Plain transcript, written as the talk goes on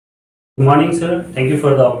Good morning, sir. Thank you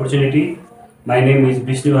for the opportunity. My name is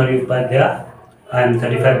Bishnuhari Upadhaya. I am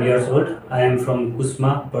 35 years old. I am from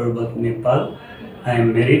Kusma, Parbat, Nepal. I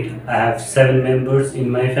am married. I have 7 members in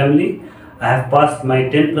my family. I have passed my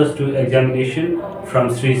 10 plus 2 examination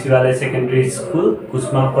from Sri Sivalaya Secondary School,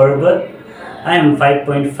 Kusma, Parbat. I am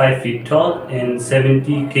 5.5 feet tall and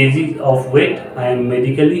 70 kg of weight. I am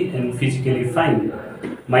medically and physically fine.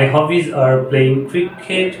 My hobbies are playing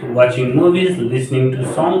cricket, watching movies, listening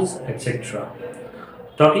to songs, etc.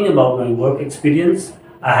 Talking about my work experience,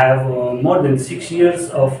 I have more than 6 years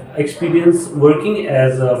of experience working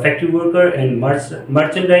as a factory worker and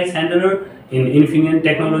merchandise handler in Infineon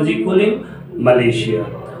Technology Cooling, Malaysia.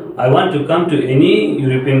 I want to come to any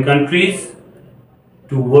European countries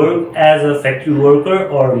to work as a factory worker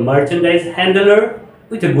or merchandise handler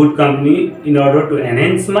with a good company in order to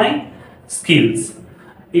enhance my skills.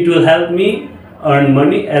 It will help me earn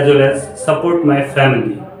money as well as support my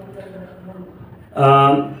family.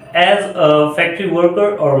 As a factory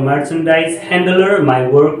worker or merchandise handler, my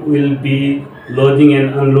work will be loading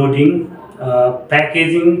and unloading,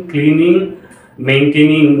 packaging, cleaning,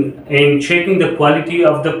 maintaining and checking the quality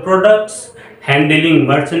of the products, handling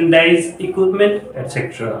merchandise equipment,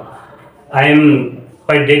 etc. I am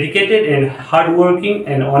quite dedicated and hardworking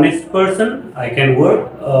and honest person. I can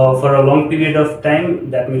work for a long period of time,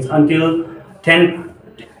 that means until 10,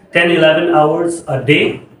 11 hours a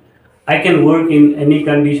day. I can work in any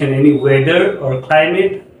condition, any weather or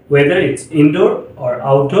climate, whether it's indoor or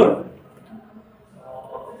outdoor.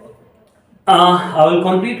 I will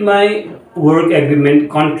complete my work agreement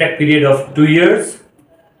contract period of 2 years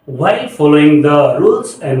while following the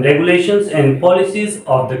rules and regulations and policies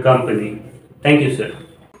of the company. Thank you, sir.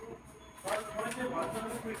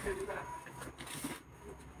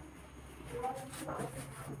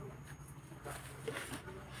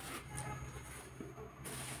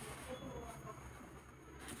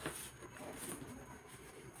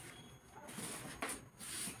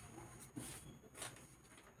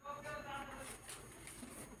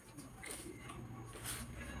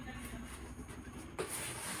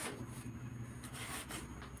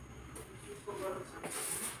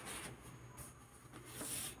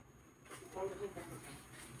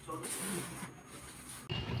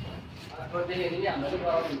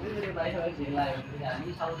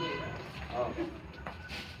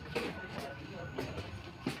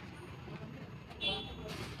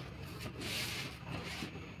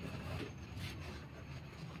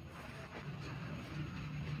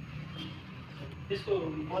 त्यसको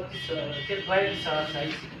 32 के 42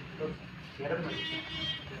 size हेरौँ न